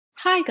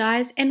Hi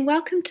guys, and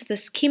welcome to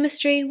this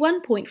Chemistry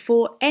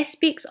 1.4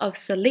 Aspects of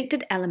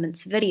Selected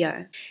Elements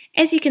video.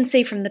 As you can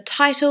see from the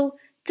title,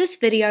 this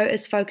video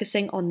is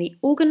focusing on the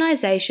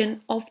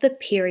organisation of the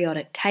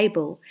periodic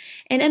table,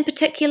 and in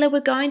particular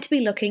we're going to be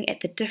looking at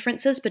the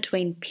differences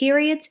between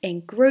periods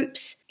and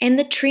groups and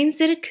the trends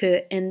that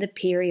occur in the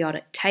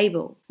periodic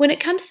table. When it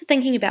comes to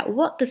thinking about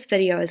what this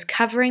video is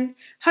covering,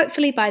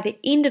 hopefully by the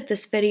end of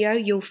this video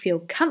you'll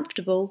feel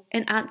comfortable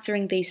in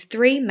answering these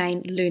three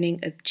main learning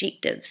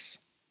objectives.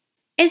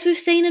 As we've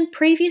seen in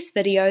previous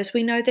videos,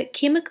 we know that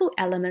chemical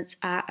elements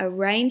are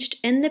arranged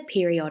in the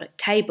periodic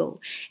table,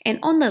 and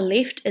on the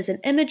left is an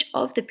image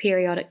of the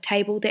periodic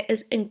table that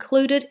is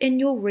included in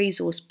your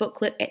resource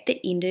booklet at the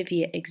end of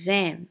year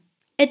exam.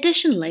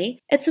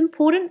 Additionally, it's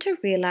important to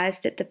realise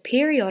that the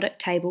periodic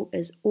table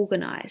is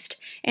organised,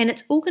 and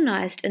it's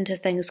organised into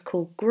things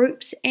called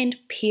groups and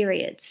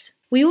periods.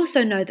 We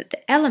also know that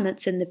the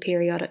elements in the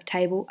periodic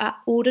table are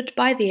ordered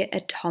by their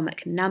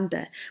atomic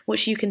number,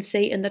 which you can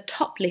see in the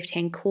top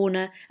left-hand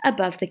corner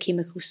above the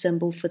chemical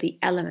symbol for the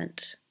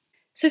element.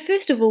 So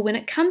first of all, when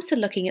it comes to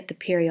looking at the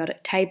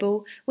periodic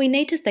table, we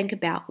need to think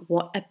about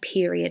what a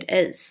period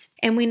is.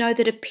 And we know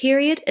that a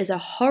period is a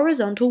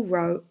horizontal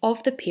row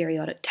of the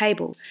periodic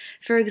table.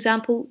 For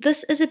example,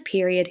 this is a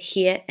period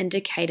here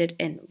indicated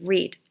in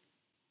red.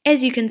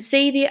 As you can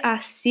see, there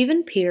are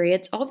 7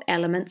 periods of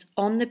elements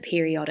on the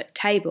periodic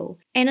table,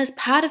 and as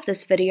part of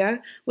this video,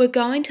 we're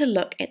going to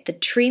look at the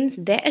trends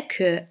that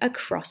occur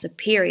across a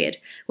period,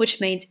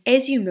 which means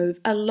as you move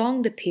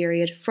along the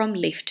period from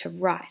left to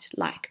right,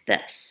 like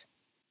this.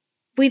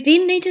 We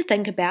then need to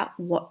think about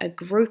what a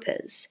group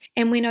is,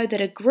 and we know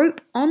that a group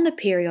on the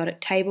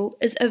periodic table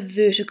is a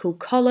vertical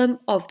column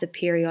of the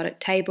periodic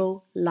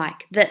table,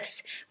 like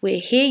this, where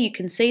here you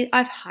can see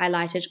I've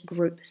highlighted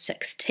group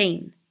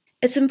 16.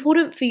 It's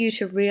important for you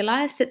to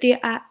realise that there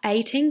are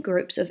 18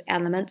 groups of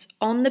elements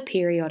on the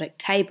periodic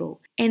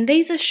table, and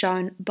these are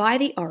shown by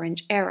the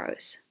orange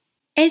arrows.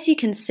 As you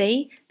can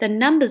see, the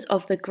numbers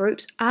of the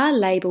groups are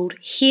labelled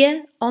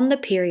here on the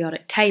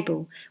periodic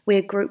table,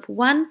 where group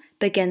 1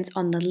 begins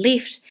on the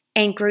left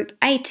and group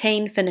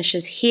 18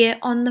 finishes here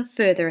on the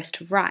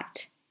furthest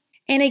right.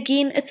 And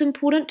again, it's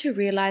important to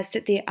realise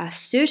that there are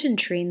certain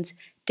trends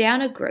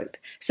down a group,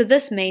 so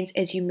this means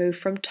as you move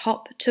from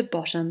top to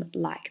bottom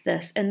like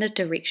this in the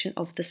direction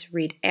of this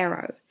red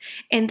arrow,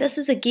 and this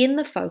is again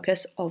the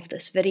focus of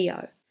this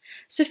video.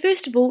 So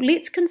first of all,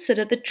 let's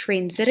consider the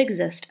trends that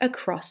exist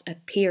across a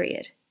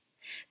period.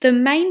 The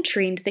main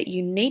trend that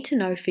you need to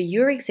know for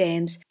your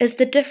exams is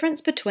the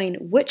difference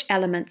between which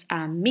elements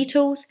are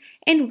metals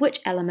and which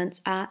elements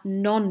are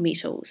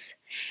non-metals.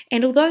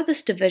 And although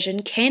this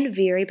division can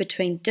vary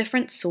between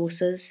different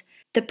sources,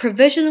 the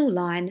provisional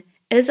line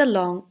is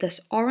along this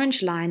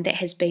orange line that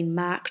has been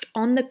marked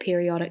on the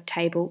periodic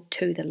table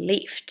to the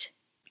left,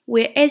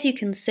 where as you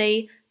can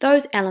see,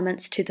 those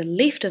elements to the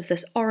left of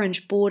this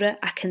orange border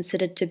are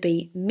considered to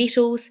be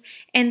metals,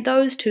 and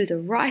those to the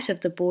right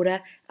of the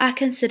border are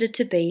considered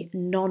to be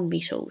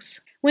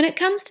non-metals. When it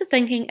comes to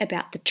thinking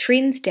about the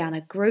trends down a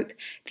group,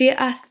 there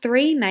are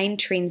 3 main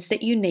trends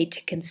that you need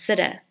to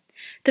consider.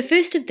 The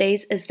first of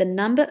these is the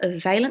number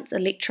of valence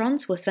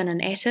electrons within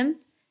an atom.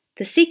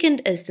 The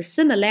second is the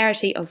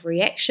similarity of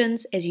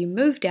reactions as you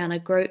move down a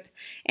group,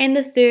 and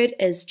the third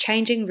is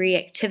changing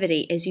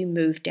reactivity as you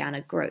move down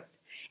a group.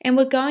 And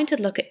we're going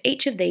to look at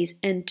each of these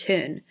in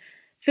turn.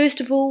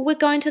 First of all, we're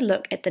going to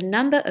look at the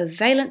number of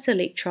valence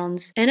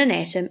electrons in an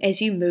atom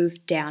as you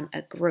move down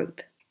a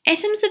group.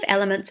 Atoms of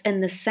elements in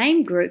the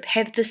same group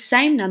have the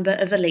same number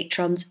of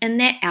electrons in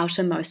their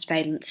outermost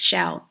valence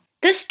shell.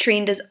 This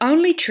trend is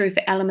only true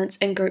for elements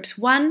in groups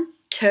 1,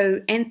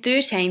 2, and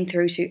 13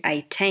 through to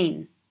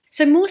 18.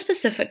 So more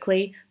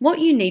specifically, what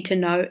you need to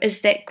know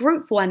is that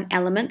group 1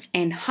 elements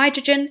and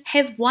hydrogen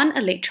have 1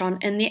 electron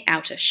in their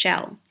outer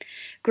shell.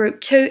 Group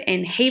 2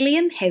 and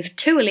helium have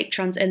 2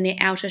 electrons in their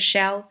outer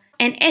shell,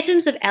 and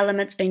atoms of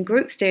elements in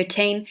group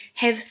 13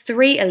 have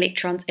 3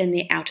 electrons in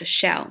their outer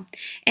shell.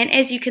 And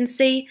as you can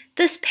see,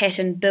 this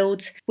pattern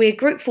builds where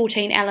group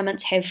 14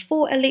 elements have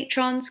 4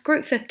 electrons,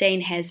 group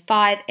 15 has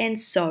 5, and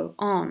so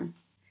on.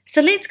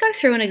 So let's go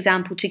through an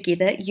example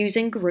together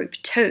using group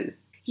 2.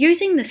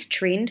 Using this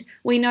trend,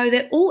 we know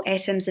that all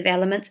atoms of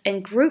elements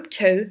in group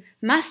 2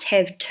 must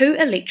have 2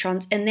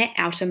 electrons in their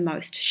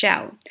outermost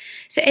shell.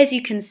 So as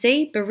you can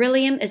see,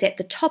 beryllium is at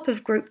the top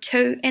of group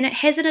 2 and it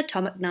has an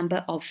atomic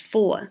number of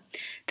 4.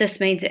 This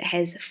means it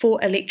has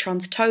 4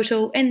 electrons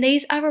total, and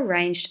these are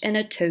arranged in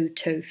a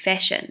 2-2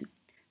 fashion.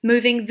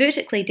 Moving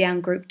vertically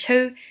down group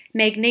 2,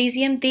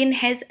 magnesium then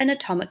has an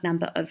atomic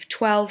number of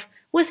 12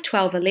 with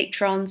 12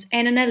 electrons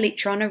and an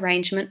electron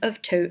arrangement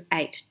of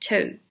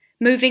 2-8-2.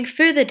 Moving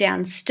further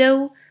down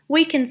still,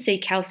 we can see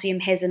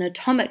calcium has an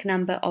atomic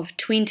number of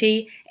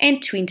 20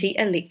 and 20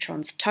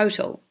 electrons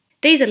total.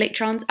 These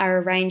electrons are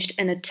arranged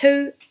in a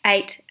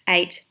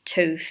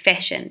 2-8-8-2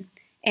 fashion,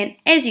 and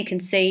as you can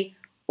see,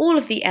 all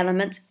of the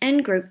elements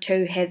in group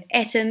 2 have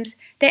atoms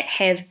that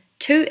have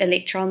 2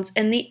 electrons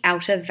in the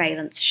outer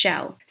valence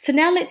shell. So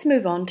now let's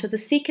move on to the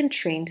second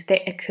trend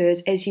that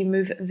occurs as you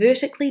move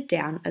vertically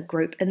down a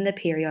group in the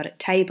periodic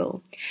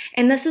table.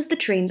 And this is the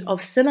trend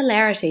of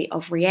similarity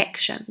of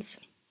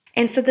reactions.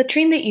 And so the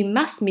trend that you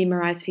must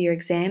memorize for your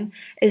exam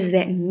is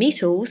that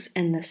metals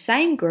in the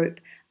same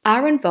group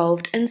are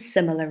involved in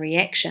similar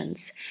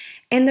reactions.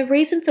 And the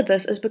reason for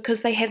this is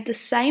because they have the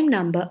same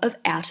number of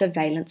outer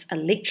valence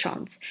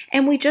electrons,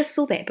 and we just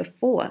saw that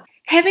before.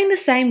 Having the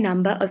same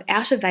number of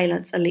outer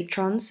valence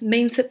electrons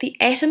means that the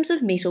atoms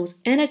of metals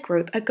in a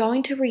group are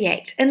going to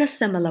react in a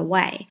similar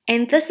way,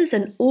 and this is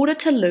in order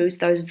to lose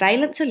those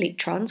valence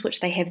electrons, which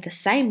they have the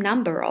same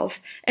number of,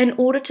 in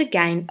order to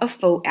gain a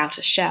full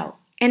outer shell.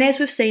 And as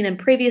we've seen in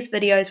previous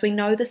videos, we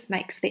know this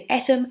makes the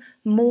atom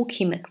more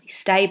chemically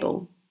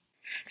stable.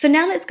 So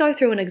now let's go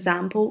through an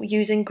example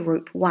using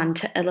group 1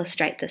 to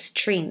illustrate this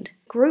trend.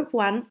 Group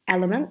 1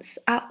 elements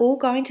are all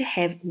going to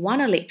have 1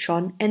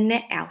 electron in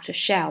their outer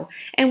shell,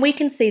 and we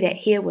can see that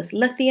here with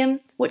lithium,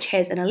 which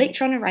has an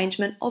electron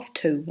arrangement of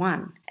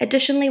 2-1.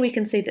 Additionally, we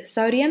can see that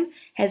sodium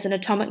has an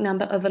atomic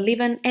number of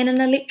 11 and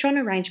an electron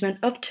arrangement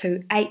of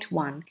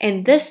 2-8-1,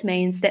 and this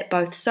means that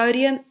both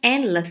sodium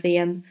and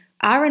lithium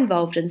are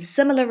involved in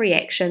similar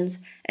reactions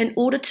in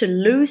order to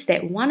lose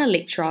that 1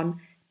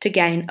 electron to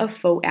gain a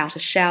full outer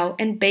shell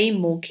and be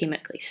more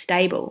chemically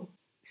stable.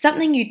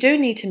 Something you do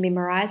need to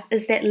memorize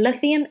is that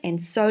lithium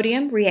and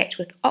sodium react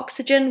with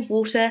oxygen,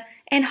 water,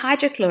 and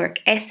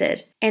hydrochloric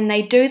acid, and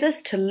they do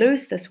this to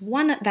lose this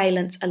 1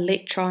 valence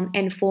electron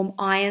and form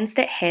ions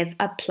that have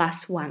a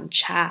 +1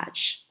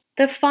 charge.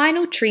 The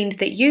final trend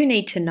that you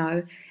need to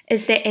know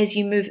is that as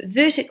you move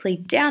vertically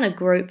down a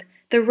group,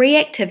 the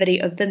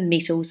reactivity of the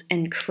metals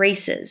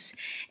increases.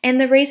 And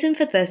the reason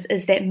for this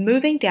is that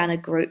moving down a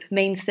group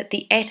means that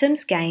the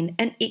atoms gain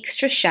an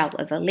extra shell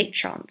of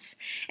electrons.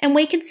 And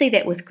we can see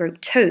that with group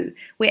 2,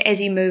 where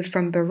as you move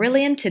from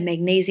beryllium to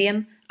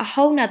magnesium, a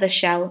whole nother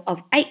shell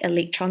of 8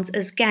 electrons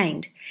is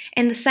gained.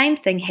 And the same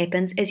thing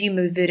happens as you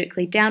move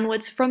vertically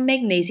downwards from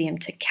magnesium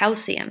to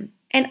calcium.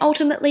 And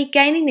ultimately,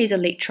 gaining these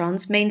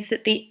electrons means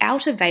that the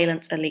outer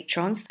valence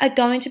electrons are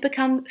going to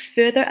become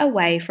further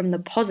away from the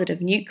positive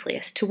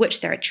nucleus to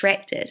which they're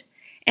attracted.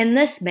 And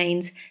this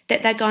means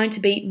that they're going to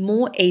be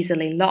more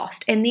easily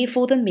lost, and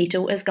therefore the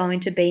metal is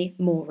going to be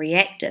more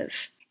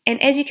reactive.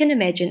 And as you can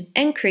imagine,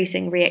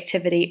 increasing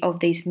reactivity of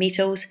these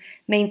metals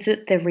means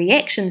that the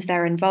reactions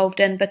they're involved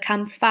in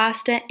become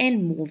faster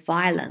and more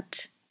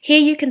violent. Here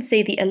you can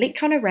see the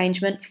electron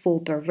arrangement for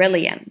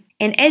beryllium.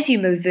 And as you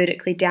move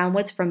vertically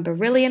downwards from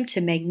beryllium to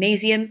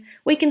magnesium,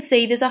 we can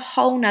see there's a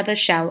whole nother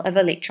shell of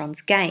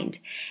electrons gained.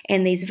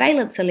 And these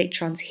valence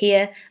electrons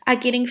here are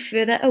getting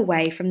further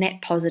away from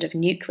that positive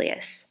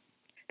nucleus.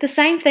 The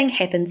same thing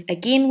happens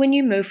again when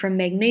you move from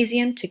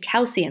magnesium to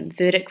calcium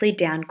vertically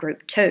down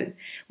group 2,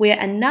 where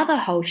another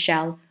whole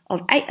shell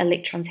of 8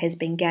 electrons has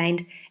been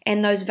gained,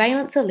 and those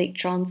valence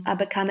electrons are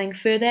becoming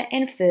further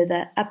and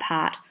further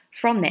apart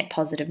from that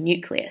positive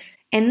nucleus.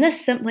 And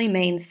this simply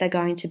means they're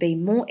going to be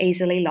more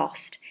easily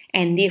lost,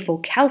 and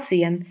therefore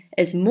calcium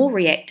is more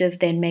reactive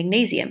than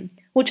magnesium,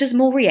 which is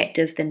more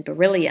reactive than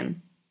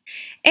beryllium.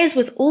 As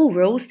with all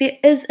rules, there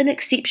is an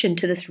exception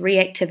to this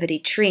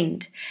reactivity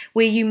trend,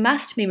 where you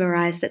must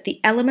memorize that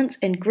the elements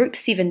in group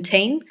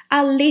 17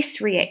 are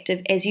less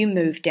reactive as you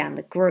move down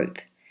the group.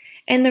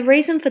 And the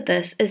reason for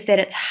this is that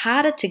it's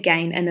harder to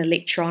gain an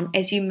electron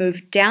as you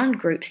move down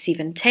group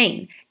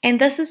 17,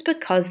 and this is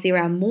because there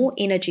are more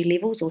energy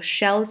levels or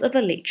shells of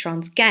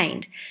electrons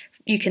gained.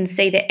 You can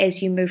see that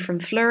as you move from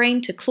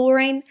fluorine to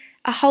chlorine,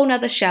 a whole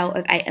nother shell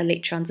of 8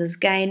 electrons is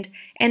gained,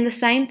 and the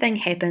same thing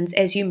happens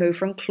as you move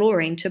from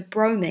chlorine to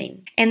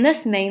bromine. And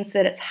this means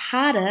that it's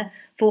harder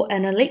for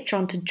an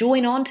electron to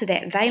join on to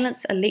that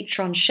valence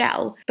electron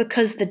shell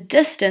because the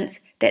distance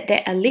that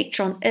that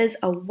electron is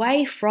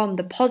away from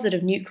the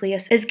positive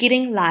nucleus is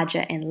getting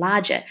larger and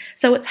larger.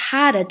 So it's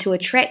harder to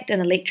attract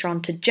an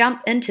electron to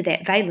jump into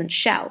that valence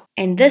shell.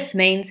 And this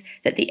means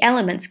that the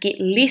elements get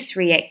less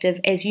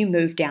reactive as you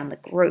move down the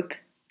group.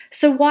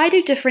 So why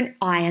do different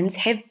ions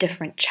have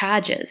different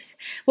charges?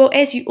 Well,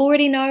 as you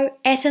already know,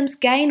 atoms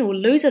gain or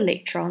lose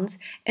electrons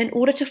in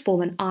order to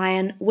form an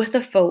ion with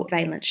a full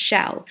valence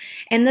shell,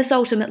 and this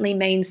ultimately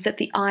means that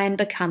the ion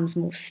becomes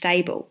more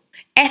stable.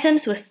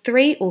 Atoms with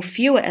 3 or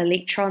fewer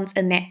electrons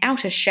in their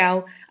outer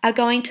shell are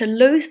going to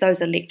lose those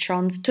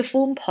electrons to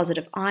form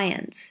positive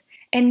ions.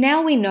 And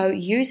now we know,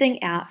 using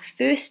our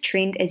first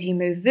trend as you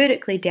move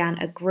vertically down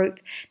a group,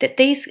 that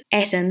these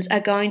atoms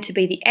are going to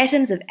be the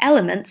atoms of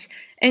elements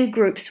in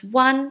groups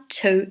 1,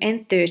 2,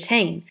 and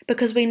 13,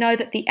 because we know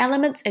that the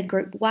elements in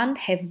group 1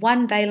 have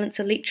 1 valence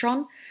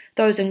electron,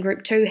 those in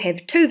group 2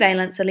 have 2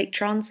 valence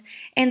electrons,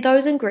 and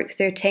those in group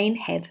 13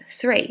 have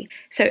 3.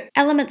 So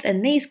elements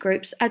in these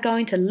groups are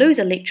going to lose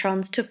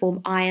electrons to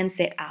form ions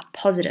that are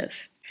positive.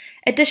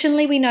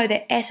 Additionally, we know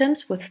that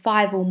atoms with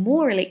 5 or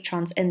more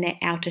electrons in their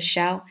outer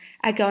shell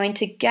are going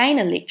to gain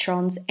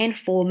electrons and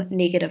form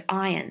negative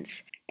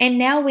ions. And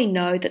now we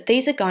know that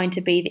these are going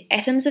to be the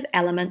atoms of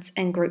elements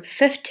in group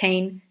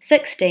 15,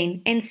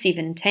 16, and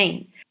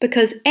 17,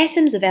 Because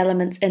atoms of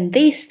elements in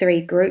these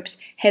three groups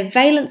have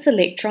valence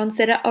electrons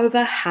that are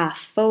over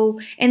half full,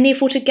 and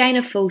therefore to gain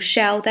a full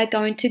shell they're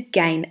going to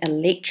gain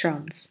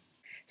electrons.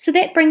 So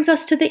that brings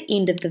us to the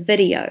end of the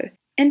video.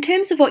 In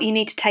terms of what you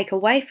need to take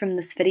away from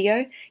this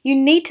video, you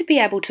need to be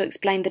able to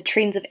explain the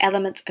trends of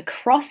elements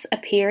across a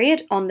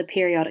period on the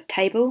periodic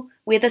table,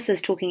 where this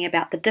is talking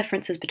about the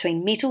differences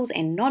between metals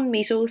and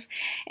non-metals,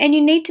 and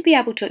you need to be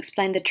able to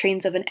explain the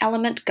trends of an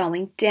element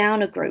going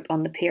down a group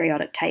on the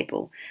periodic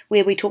table,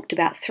 where we talked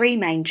about three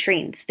main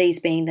trends, these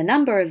being the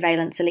number of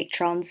valence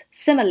electrons,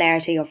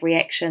 similarity of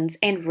reactions,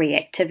 and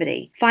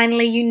reactivity.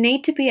 Finally, you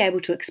need to be able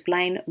to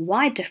explain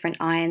why different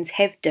ions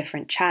have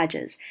different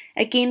charges,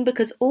 again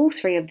because all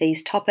three of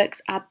these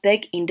topics are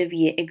big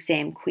end-of-year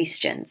exam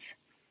questions.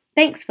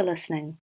 Thanks for listening.